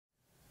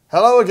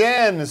Hello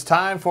again. It's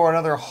time for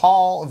another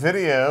haul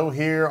video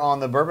here on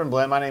the Bourbon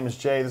Blend. My name is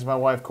Jay. This is my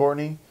wife,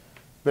 Courtney.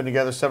 Been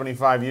together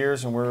 75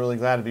 years, and we're really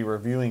glad to be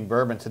reviewing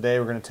bourbon. Today,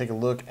 we're going to take a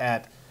look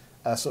at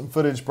some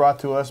footage brought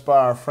to us by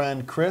our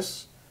friend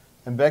Chris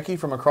and Becky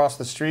from across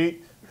the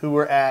street, who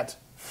were at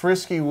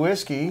Frisky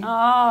Whiskey.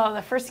 Oh,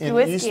 the Frisky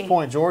Whiskey. In East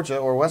Point, Georgia,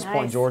 or West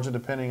Point, Georgia,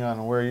 depending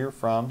on where you're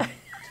from.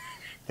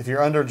 If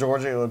you're under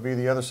Georgia, it would be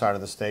the other side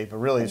of the state, but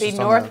really it's just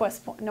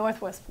Northwest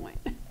Point.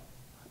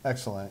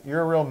 Excellent.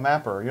 You're a real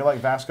mapper. You're like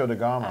Vasco da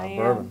Gama of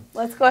bourbon.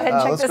 Let's go ahead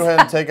and check let's this go ahead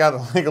out.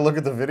 and take a look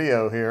at the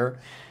video here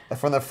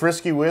from the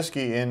Frisky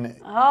Whiskey in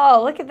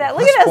Oh, look at that.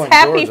 Look West at those Point,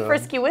 happy Georgia.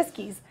 Frisky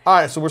Whiskeys. All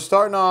right, so we're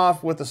starting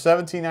off with the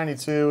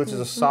 1792, which is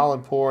a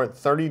solid pour at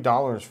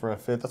 $30 for a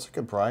fifth. That's a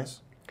good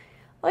price.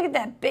 Look at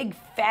that big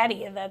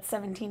fatty of that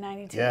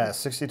 1792. Yeah,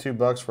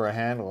 $62 for a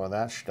handle of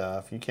that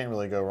stuff. You can't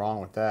really go wrong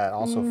with that.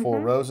 Also, Four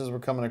Roses were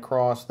coming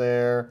across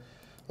there.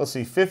 Let's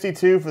see,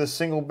 52 for the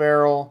single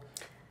barrel,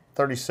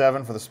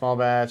 37 for the small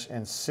batch,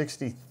 and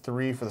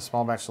 63 for the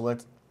small batch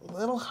select. A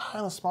little high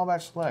on the small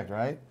batch select,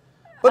 right?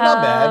 But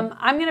not bad.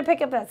 I'm going to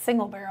pick up that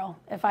single barrel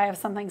if I have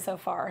something so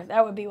far.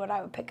 That would be what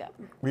I would pick up.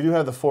 We do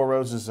have the Four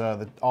Roses,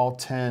 all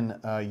 10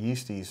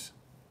 yeasties,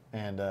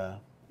 and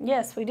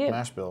yes, we do.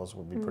 mash bills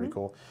would be pretty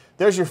cool.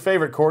 There's your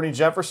favorite, Courtney,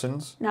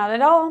 Jefferson's. Not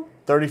at all.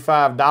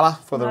 $35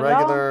 for the Not at all.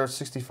 regular,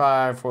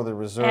 $65 for the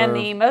reserve. And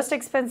the most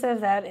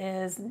expensive, that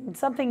is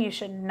something you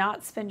should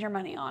not spend your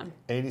money on.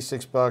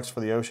 $86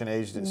 for the Ocean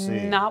Aged at Sea.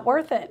 Not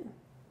worth it.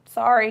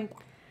 Sorry.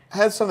 I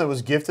had some that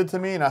was gifted to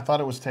me, and I thought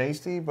it was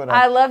tasty, but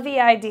I love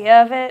the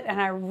idea of it,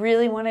 and I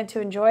really wanted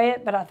to enjoy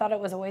it, but I thought it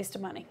was a waste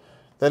of money.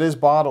 that is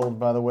bottled,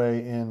 by the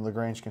way, in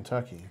LaGrange,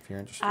 Kentucky, if you're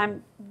interested.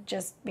 I'm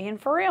just being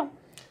for real.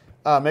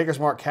 Maker's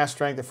Mark Cask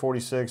Strength at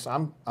 46.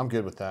 I'm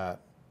good with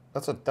that.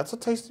 That's a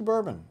tasty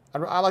bourbon.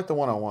 I like the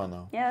 101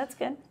 though. Yeah, that's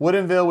good.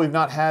 Woodinville, we've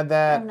not had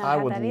that. Not I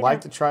had would that either.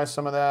 like to try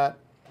some of that.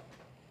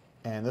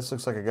 And this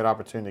looks like a good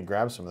opportunity to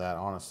grab some of that,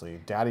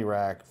 honestly. Daddy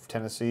Rack,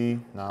 Tennessee.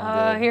 No,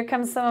 I'm good. Here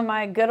comes some of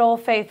my good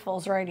old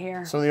faithfuls right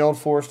here. So the Old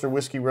Forester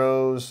Whiskey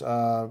Rose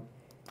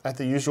at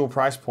the usual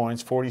price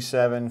points,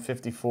 47,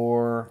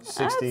 54,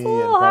 60, That's a and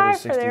little probably high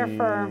for there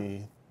for-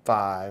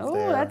 65 Oh,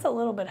 there. that's a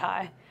little bit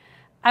high.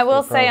 I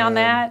will say on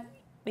that,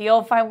 the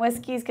Old Fine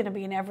Whiskey is going to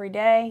be an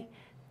everyday.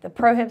 The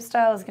Prohib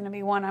style is going to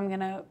be one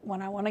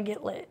when I want to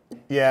get lit.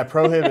 Yeah,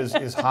 Prohib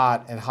is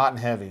hot and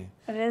heavy.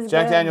 It is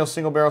Jack good. Daniel's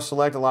Single Barrel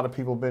Select, a lot of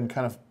people have been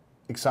kind of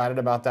excited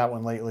about that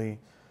one lately.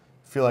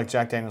 Feel like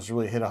Jack Daniel's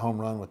really hit a home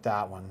run with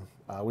that one.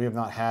 We have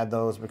not had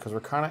those because we're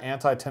kind of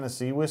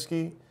anti-Tennessee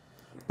whiskey.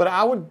 But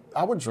I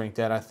would drink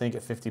that, I think,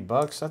 at $50.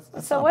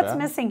 That's So not what's bad.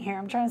 missing here?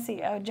 I'm trying to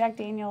see. Oh, Jack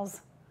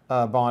Daniel's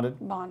Bonded.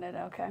 bonded.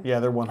 Okay. Yeah,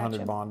 they're 100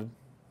 Gotcha. bonded.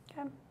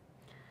 Okay.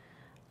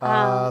 Look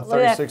at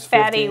that 36.50.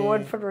 fatty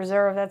Woodford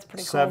Reserve. That's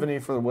pretty cool. 70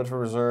 for the Woodford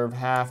Reserve,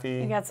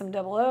 Halfy. You got some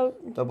double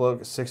oak. Double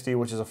Oak at 60,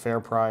 which is a fair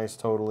price,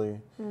 totally.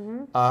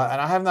 And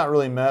I have not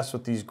really messed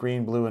with these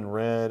green, blue, and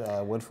red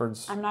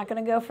Woodfords. I'm not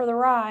going to go for the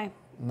rye.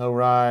 No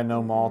rye,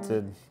 no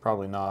malted,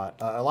 probably not.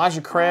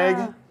 Elijah Craig,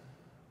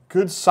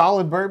 good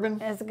solid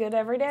bourbon It's good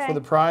every day. for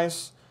the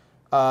price.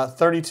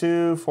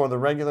 32 for the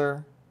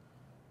regular,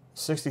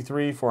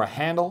 63 for a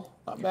handle,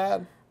 not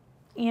bad.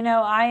 You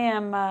know, I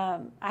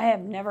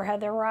have never had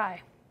their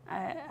rye.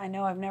 I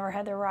know I've never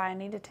had their rye. I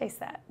need to taste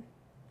that.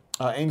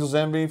 Angel's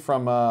Envy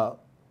from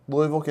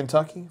Louisville,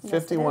 Kentucky,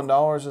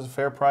 $51 is a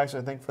fair price,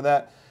 I think, for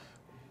that.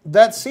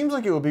 That seems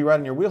like it would be right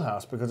in your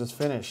wheelhouse because it's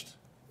finished.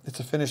 It's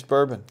a finished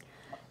bourbon.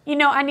 You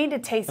know, I need to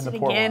taste it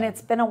port again. wine.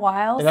 It's been a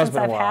while It has since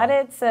been a I've while. had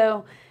it,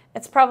 so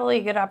it's probably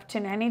a good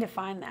opportunity. I need to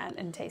find that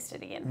and taste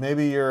it again.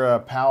 Maybe your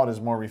palate is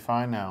more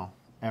refined now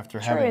after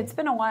True, having it's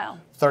been a while.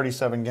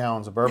 37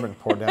 gallons of bourbon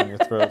poured down your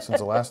throat since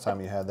the last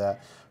time you had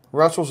that.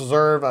 Russell's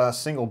Reserve,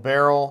 single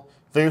barrel,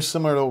 very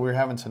similar to what we were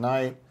having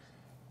tonight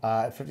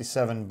at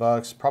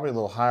 $57, probably a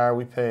little higher.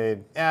 We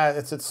paid,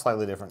 it's a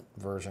slightly different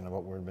version of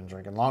what we've been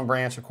drinking. Long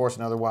Branch, of course,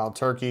 another Wild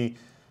Turkey.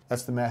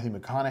 That's the Matthew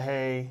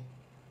McConaughey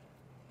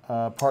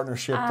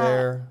partnership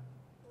there.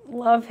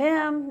 Love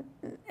him.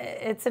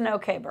 It's an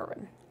okay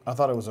bourbon. I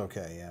thought it was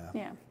okay, yeah.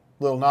 Yeah.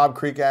 Little Knob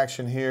Creek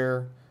action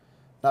here.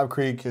 Knob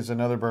Creek is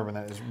another bourbon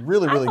that is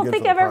really, really good I don't for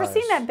think the I've ever price.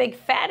 seen that big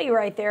fatty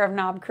right there of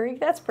Knob Creek.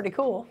 That's pretty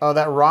cool.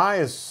 That rye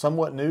is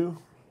somewhat new.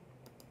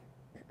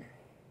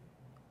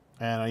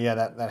 And yeah,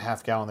 that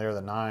half gallon there,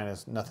 the 9,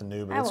 is nothing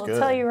new, but I it's will good.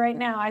 tell you right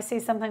now, I see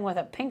something with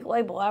a pink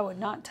label I would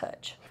not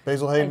touch.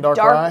 Basil Hayden A Dark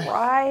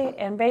Rye.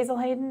 and Basil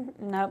Hayden?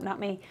 Nope, not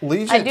me.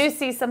 Legent. I do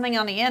see something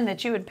on the end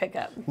that you would pick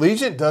up.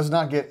 Legent does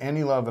not get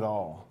any love at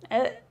all.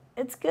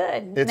 It's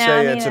good. It's Now,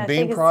 I mean, it's I a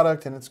bean think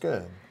product and it's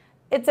good.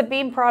 It's a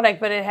bean product,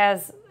 but it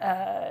has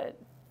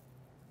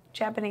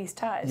Japanese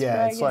ties.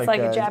 Yeah, right? it's like,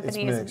 a it's Japanese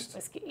mixed.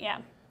 whiskey. Yeah.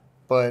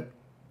 But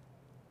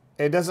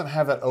it doesn't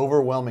have that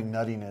overwhelming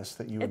nuttiness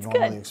that you would It's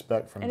normally good.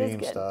 expect from It is bean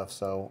good. stuff.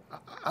 So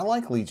I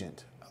like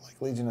Legent. I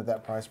like Legent at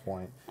that price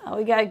point.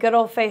 We got good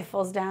old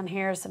faithfuls down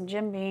here, some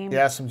Jim Beam.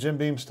 Yeah, some Jim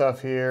Beam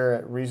stuff here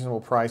at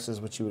reasonable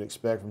prices, which you would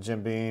expect from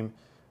Jim Beam.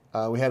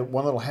 We had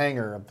one little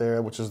hanger up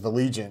there, which is the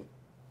Legent,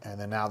 and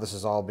then now this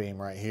is all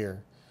Beam right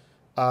here.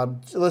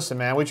 Listen,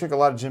 man, we drink a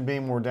lot of Jim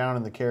Beam when we're down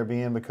in the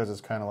Caribbean because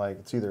it's kind of like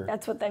it's either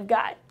That's what they've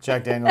got.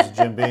 Jack Daniels or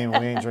Jim Beam.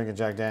 We ain't drinking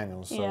Jack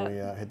Daniels, so Yep.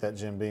 we hit that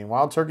Jim Beam.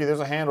 Wild Turkey, there's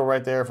a handle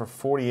right there for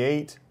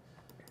 $48.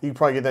 You can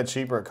probably get that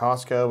cheaper at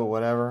Costco, but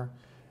whatever.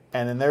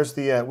 And then there's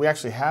the we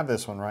actually have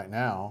this one right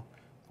now.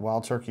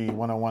 Wild Turkey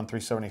 101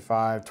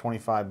 $375,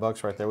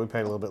 $25 right there. We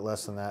paid a little bit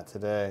less than that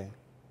today.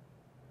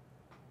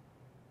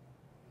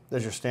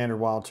 There's your standard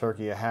Wild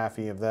Turkey, a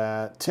halfie of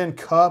that. Tin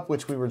Cup,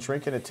 which we were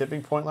drinking at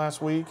Tipping Point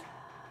last week.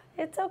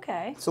 It's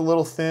okay. It's a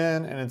little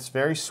thin and it's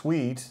very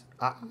sweet.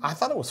 I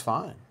thought it was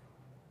fine.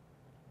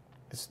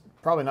 It's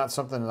probably not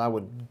something that I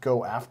would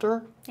go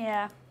after.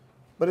 Yeah.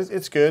 But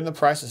it's good and the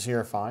prices here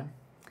are fine.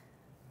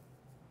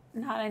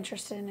 Not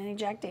interested in any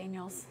Jack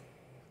Daniels.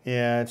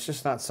 Yeah, it's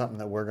just not something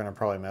that we're going to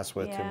probably mess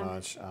with too Yeah.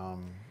 much.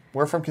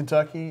 We're from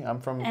Kentucky. I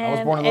was born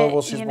in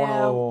Louisville. She's born in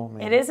Louisville.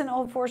 It is an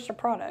Old Forester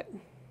product.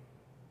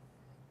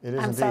 It is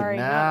I'm indeed. sorry,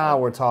 Now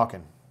we're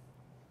talking.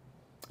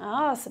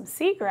 Oh, some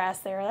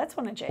seagrass there. That's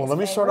one of Jay's Well, let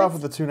me favorites. start off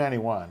with the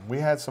 $2.91. We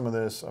had some of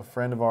this. A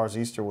friend of ours,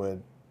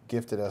 Easterwood,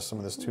 gifted us some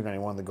of this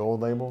 $2.91, the gold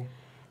label.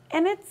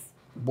 And it's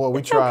Well, we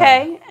it's tried.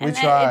 okay. We And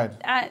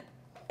tried.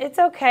 it's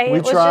okay. We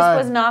It was tried.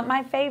 just was not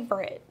my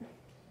favorite.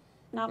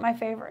 Not my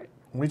favorite.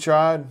 We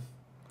tried.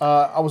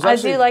 I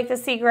do like the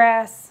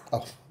seagrass.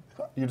 Oh,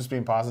 you're just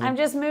being positive? I'm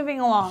just moving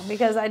along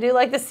because I do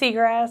like the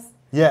seagrass.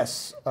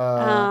 Yes.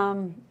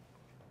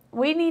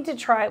 We need to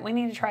try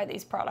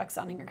these products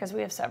on here because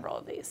we have several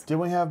of these. Did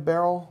we have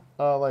barrel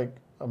like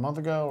a month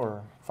ago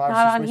or 5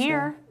 Not 6 on weeks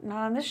here. ago?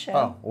 Not on this show.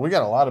 Oh, well, we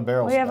got a lot of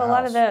barrels. We have in a the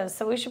lot of house. those,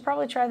 so we should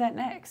probably try that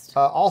next.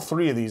 All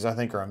three of these I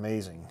think are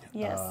amazing.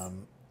 Yes.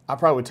 I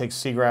probably would take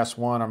Seagrass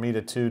 1,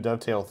 Armida 2,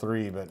 Dovetail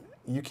 3, but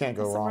you can't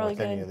go Some wrong really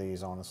with any good of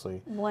these,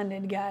 honestly.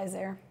 Blended guys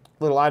there.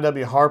 Little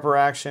IW Harper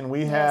action.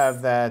 We Yes.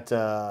 have that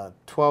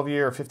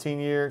 12-year or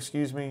 15-year,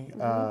 excuse me.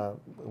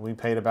 We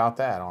paid about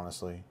that,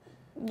 honestly.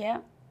 Yeah.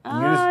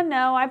 just-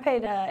 No, I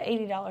paid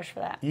 $80 for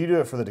that. You do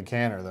it for the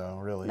decanter, though,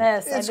 really.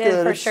 Yes, It's I did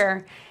good. for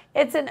sure.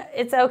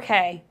 It's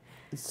okay.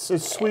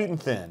 It's sweet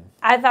and thin.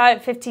 I thought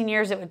at 15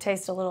 years it would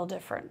taste a little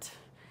different.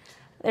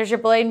 There's your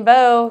Blade and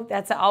Bow.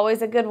 That's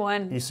always a good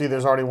one. You see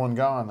there's already one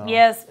gone, though.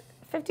 Yes,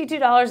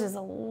 $52 is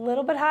a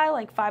little bit high,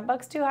 like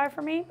 $5 too high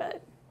for me,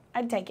 but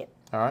I'd take it.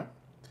 All right.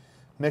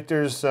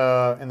 Michter's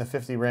in the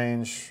 50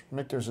 range.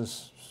 Michter's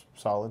is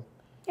solid.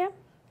 Yeah.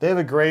 They have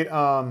a great...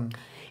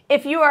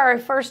 If you are a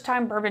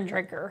first-time bourbon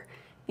drinker,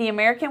 the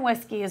American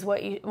whiskey is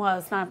what you... Well,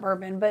 it's not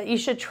bourbon, but you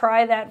should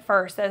try that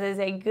first. That is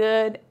a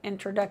good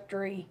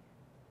introductory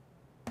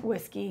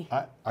whiskey.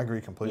 I agree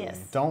completely. Yes.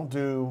 Don't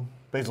do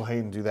Basil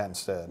Hayden. Do that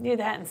instead. Do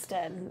that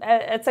instead.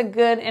 It's a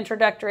good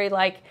introductory,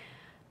 like,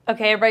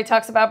 okay, everybody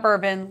talks about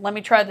bourbon. Let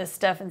me try this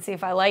stuff and see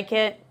if I like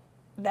it.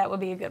 That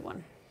would be a good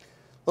one.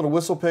 Little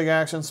Whistle Pig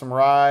action, some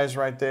Ryes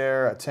right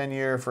there. A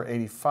 10-year for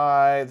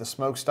 $85. The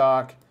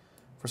Smokestock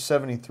for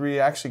 $73. I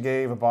actually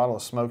gave a bottle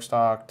of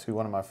Smokestock to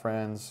one of my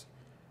friends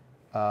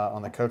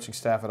on the coaching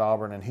staff at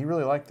Auburn, and he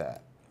really liked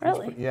that.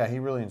 Really? Yeah, he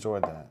really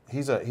enjoyed that.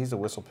 He's a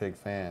Whistle Pig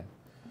fan.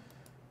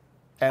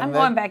 And I'm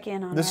going back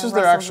in on this their is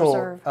their Russell's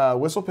actual Reserve.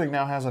 Whistle Pig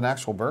now has an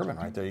actual bourbon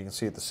right there. You can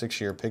see it, the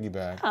 6-year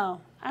piggyback. Oh,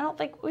 I don't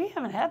think we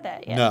haven't had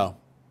that yet. No.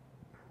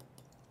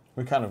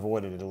 We kind of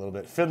avoided it a little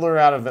bit. Fiddler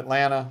out of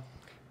Atlanta.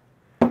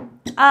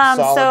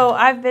 Solid. So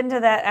I've been to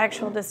that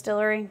actual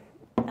distillery.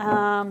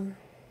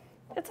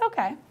 It's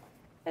okay.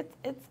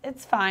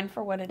 It's fine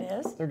for what it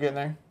is. They're getting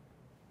there.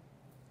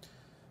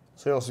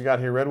 So we also got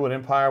here Redwood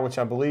Empire, which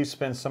I believe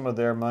spends some of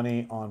their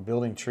money on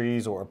building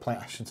trees, or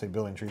I shouldn't say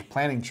building trees,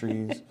 planting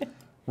trees,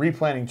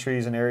 replanting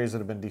trees in areas that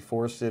have been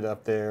deforested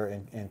up there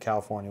in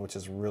California, which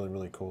is really,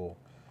 really cool.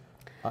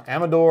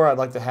 Amador, I'd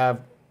like to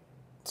have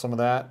some of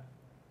that.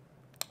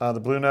 The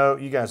Blue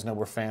Note, you guys know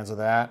we're fans of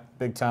that,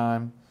 big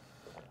time.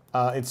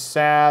 It's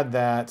sad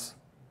that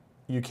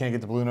you can't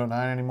get the Blue Note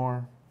 9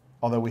 anymore,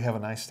 although we have a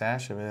nice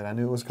stash of it. I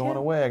knew it was going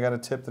away. I got a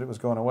tip that it was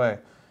going away.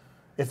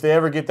 If they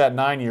ever get that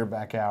 9-year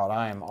back out,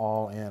 I am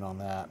all in on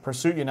that.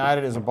 Pursuit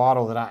United is a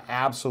bottle that I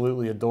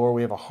absolutely adore.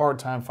 We have a hard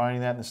time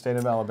finding that in the state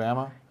of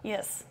Alabama.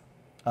 Yes.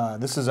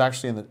 This is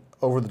actually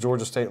over the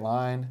Georgia state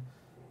line.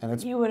 And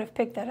it's, You would have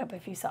picked that up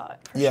if you saw it.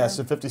 For yeah,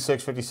 sure. so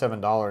 $56,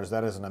 $57.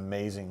 That is an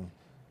amazing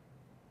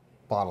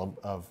bottle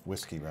of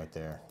whiskey right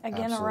there.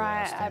 Again, Absolutely a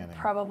rye, outstanding. I'd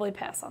probably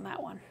pass on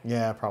that one.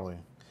 Yeah, probably.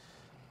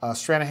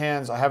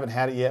 Stranahan's, I haven't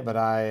had it yet, but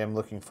I am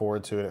looking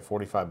forward to it at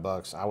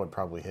 $45. I would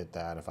probably hit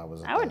that if I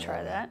was. I would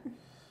try that.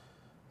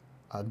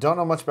 Don't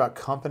know much about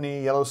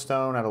Company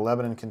Yellowstone out of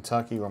Lebanon,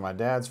 Kentucky, where my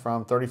dad's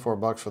from.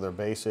 $34 for their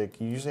basic.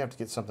 You usually have to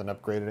get something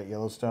upgraded at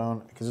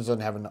Yellowstone because it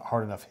doesn't have a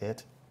hard enough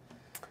hit.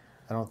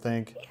 I don't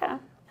think. Yeah,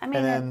 I mean.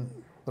 And then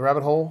the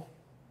Rabbit Hole.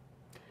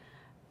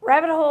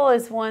 Rabbit Hole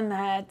is one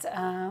that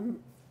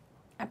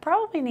I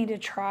probably need to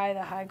try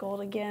the High Gold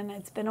again.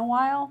 It's been a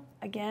while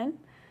again,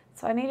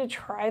 so I need to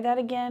try that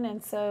again.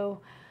 And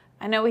so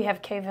I know we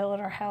have Cave Hill at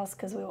our house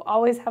because we will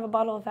always have a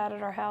bottle of that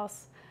at our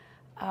house.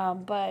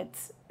 But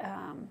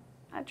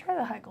I'd try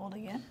the High Gold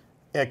again.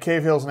 Yeah,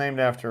 Cave Hill's named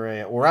after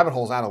Rabbit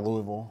Hole's out of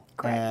Louisville.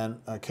 Correct.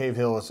 And Cave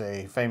Hill is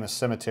a famous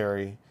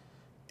cemetery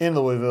in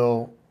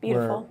Louisville.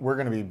 Beautiful. We're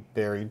going to be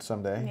buried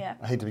someday. Yeah.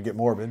 I hate to get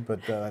morbid, but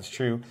that's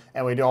true.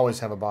 And we do always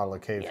have a bottle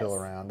of Cave Hill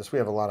around us. We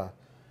have a lot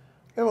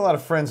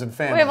of friends and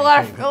family. We have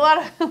a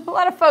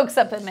lot of folks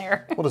up in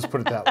there. We'll just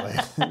put it that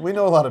way. We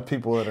know a lot of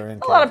people that are in.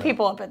 A lot of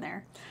people up in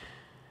there.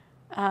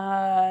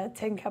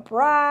 10 Cup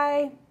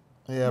Rye.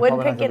 Yeah,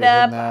 wouldn't pick it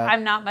up.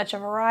 I'm not much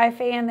of a rye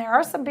fan. There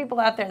are some people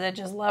out there that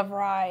just love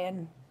rye,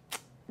 and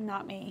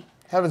not me.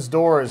 Heaven's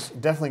Door is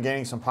definitely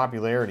gaining some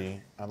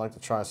popularity. I'd like to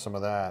try some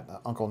of that.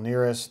 Uncle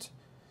Nearest.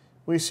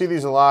 We see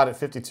these a lot at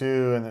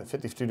 52 and at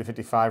 52 to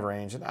 55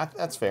 range, and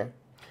that's fair.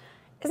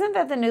 Isn't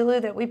that the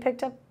Nulu that we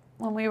picked up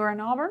when we were in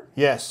Auburn?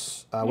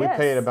 Yes. We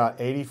paid about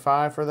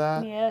 85 for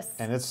that. Yes.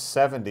 And it's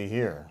 70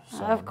 here.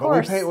 So. Of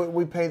course. But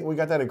we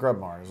got that at Grub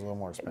Mart. It's a little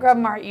more expensive. Grub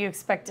Mart, you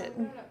expect it.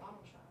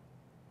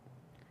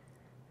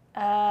 The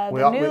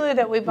Nulu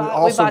that we bought. We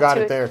also got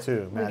it there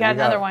too. Man, we got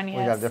another one, yes.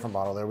 We got a different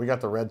bottle there. We got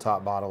the red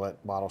top bottle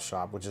at Bottle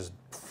Shop, which is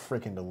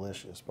freaking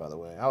delicious, by the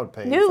way. I would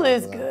pay.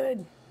 Nulu's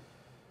good.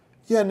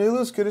 Yeah,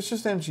 Nulu's good. It's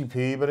just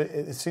MGP, but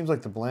it seems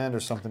like the blend or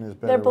something is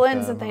better. Their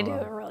blends that they do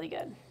are really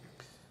good.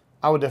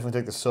 I would definitely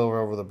take the silver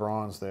over the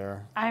bronze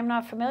there. I'm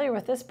not familiar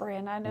with this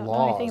brand. I don't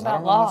know anything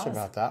about Laws. I don't know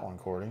much about that one,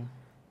 Cordy.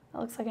 That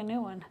looks like a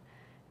new one.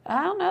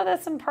 I don't know.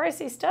 That's some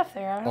pricey stuff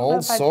there. I don't know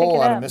Old if I'd Soul pick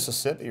it out up. of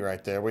Mississippi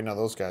right there. We know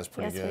those guys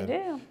pretty good.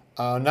 Yes, we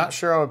do. Not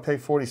sure I would pay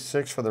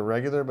 46 for the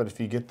regular, but if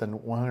you get the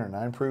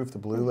 109 proof, the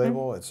blue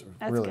label, it's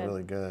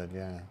really good.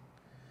 Yeah.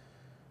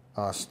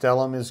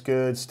 Stellum is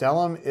good.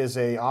 Stellum is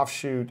a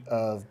offshoot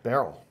of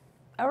Barrel.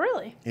 Oh,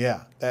 really?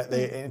 Yeah.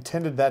 They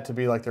intended that to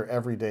be like their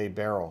everyday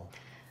barrel.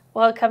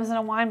 Well, it comes in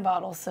a wine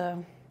bottle,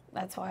 so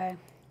that's why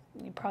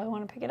you probably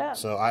want to pick it up.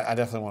 So I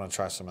definitely want to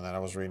try some of that. I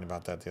was reading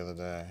about that the other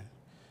day.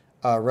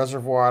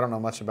 Reservoir, I don't know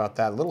much about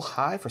that. A little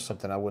high for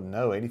something I wouldn't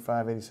know.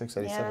 85, 86,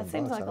 87 Yeah, that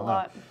seems like a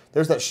lot.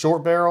 There's that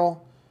short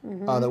barrel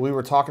that we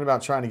were talking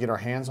about trying to get our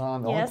hands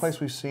on. The only Yes.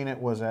 place we've seen it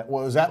was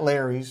at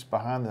Larry's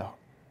behind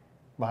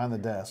the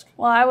desk.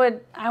 Well,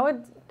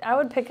 I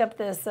would pick up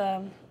this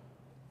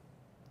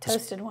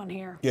toasted one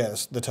here.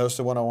 Yes, the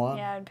toasted 101.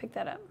 Yeah, I'd pick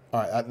that up.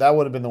 All right, that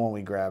would have been the one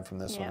we grabbed from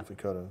this one Yeah. if we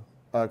could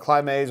have.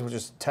 Clyde Mays, which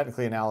is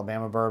technically an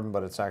Alabama bourbon,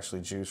 but it's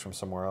actually juice from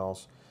somewhere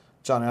else.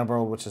 John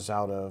Emerald, which is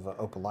out of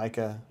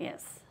Opelika.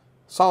 Yes.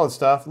 Solid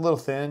stuff, a little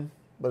thin,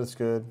 but it's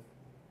good.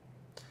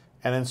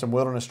 And then some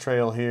Wilderness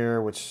Trail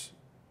here, which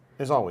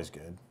is always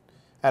good.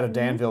 Out of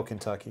Danville,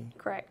 Kentucky.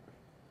 Correct.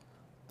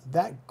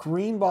 That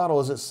green bottle,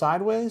 is it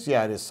sideways?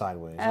 Yeah, it is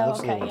sideways. It looks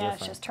a little different.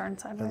 It's just turned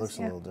sideways. It looks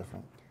a little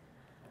different.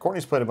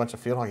 Courtney's played a bunch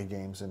of field hockey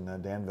games in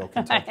Danville,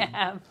 Kentucky. I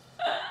have.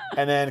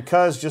 And then,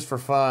 just for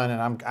fun,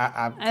 and I'm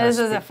this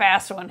is a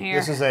fast one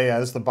here. This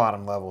is the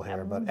bottom level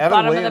here, but Evan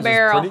bottom Williams of the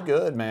barrel. is pretty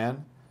good,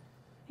 man.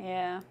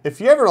 Yeah. If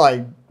you ever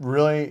like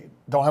really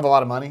don't have a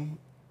lot of money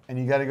and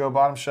you got to go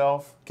bottom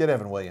shelf, get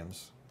Evan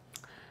Williams.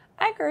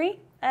 I agree.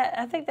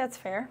 I think that's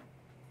fair.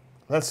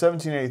 That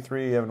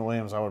 1783 Evan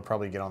Williams, I would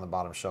probably get on the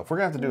bottom shelf. We're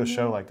gonna have to do a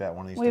show like that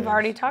one of these days. We've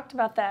already talked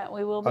about that.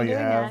 We will be doing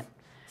that.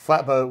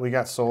 Flatboat, we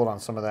got sold on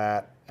some of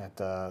that at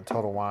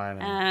Total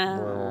Wine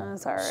and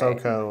sorry.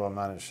 SoCo. I'm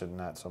not interested in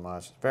that so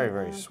much. Very,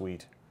 very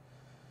sweet.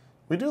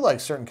 We do like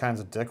certain kinds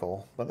of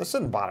Dickel, but this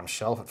isn't bottom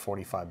shelf at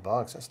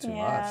 $45. That's too much.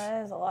 Yeah,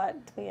 that is a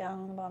lot to be out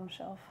on the bottom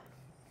shelf.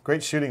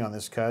 Great shooting on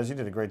this, cuz. You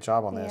did a great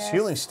job on this. Yes.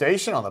 Healing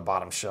Station on the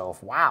bottom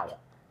shelf. Wow.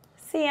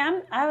 See,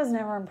 I was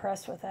never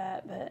impressed with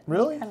that, but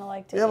really? kind of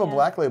liked it. You have a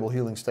Black Label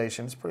Healing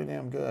Station. It's pretty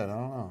damn good. I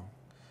don't know.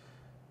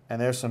 And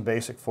there's some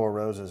basic Four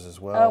Roses as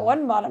well. Oh, it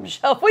wasn't bottom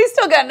shelf. We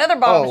still got another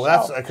bottom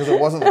shelf. Oh, that's because it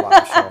wasn't the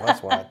bottom shelf.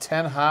 That's why.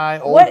 10 High,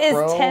 Old What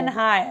Crow. is 10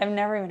 High? I've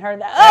never even heard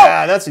that.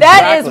 Yeah, that's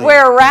that is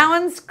where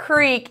Rowan's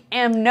Creek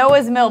and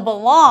Noah's Mill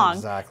belong.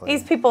 Exactly.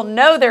 These people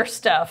know their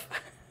stuff.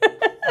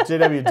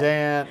 J.W.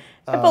 Dan.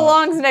 It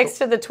belongs next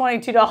to the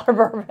 $22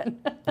 bourbon.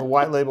 The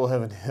White Label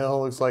Heaven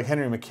Hill looks like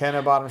Henry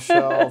McKenna bottom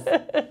shelf.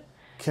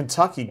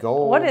 Kentucky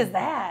Gold. What is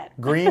that?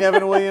 Green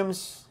Evan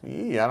Williams. I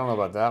don't know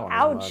about that one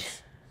Ouch. as much.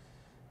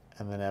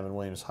 And then Evan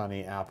Williams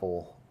Honey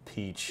Apple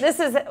Peach. This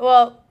is,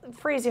 well,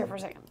 freeze here for a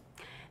second.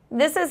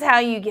 This is how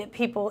you get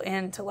people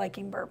into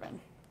liking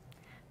bourbon,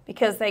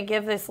 because they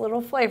give this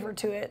little flavor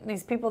to it. And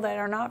these people that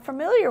are not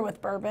familiar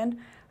with bourbon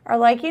are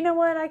like, you know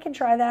what, I can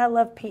try that. I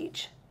love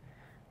peach.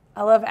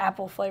 I love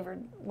apple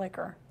flavored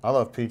liquor. I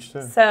love peach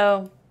too.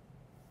 So,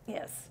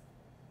 yes.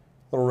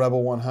 Little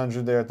Rebel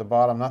 100 there at the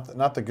bottom.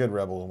 Not the good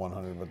Rebel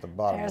 100, but the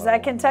bottom. There's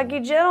that Kentucky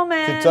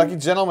Gentleman. Kentucky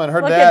Gentleman.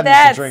 Her Look dad at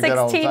that. used to drink that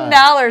all the time.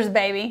 $16,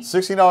 baby.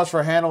 $16 for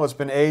a handle. It's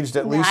been aged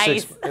at least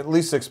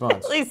Nice. 6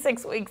 months. At least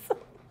 6 weeks.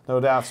 No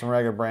doubt, some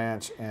Ragged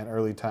Branch and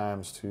Early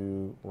Times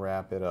to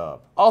wrap it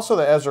up. Also,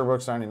 the Ezra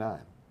Brooks 99.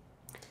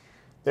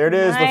 There it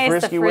is, Nice, the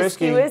Frisky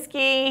Whiskey.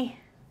 Whiskey.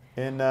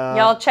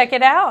 Y'all check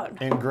it out.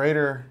 In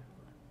greater.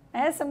 It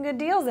has some good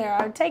deals there.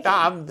 I would take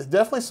it.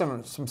 Definitely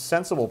some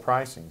sensible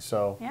pricing.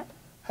 So, Yep.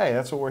 Hey,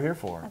 that's what we're here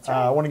for. That's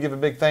right. I want to give a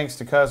big thanks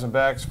to Cousin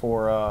Bex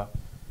for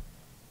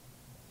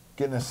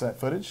getting us that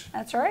footage.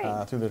 That's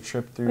right. Through the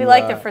trip through. We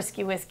like the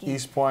Frisky Whiskey.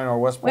 East Point or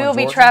West Point. We will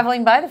be Georgia.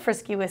 traveling by the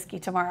Frisky Whiskey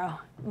tomorrow.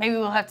 Maybe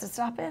we'll have to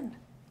stop in.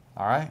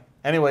 All right.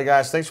 Anyway,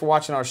 guys, thanks for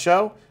watching our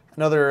show.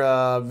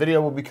 Another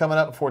video will be coming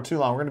up before too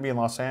long. We're going to be in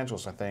Los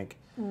Angeles, I think.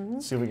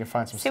 See if we can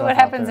find some See stuff what out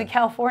happens there. in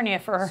California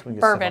for So we can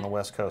get bourbon. stuff on the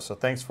West Coast. So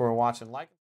thanks for watching. Like.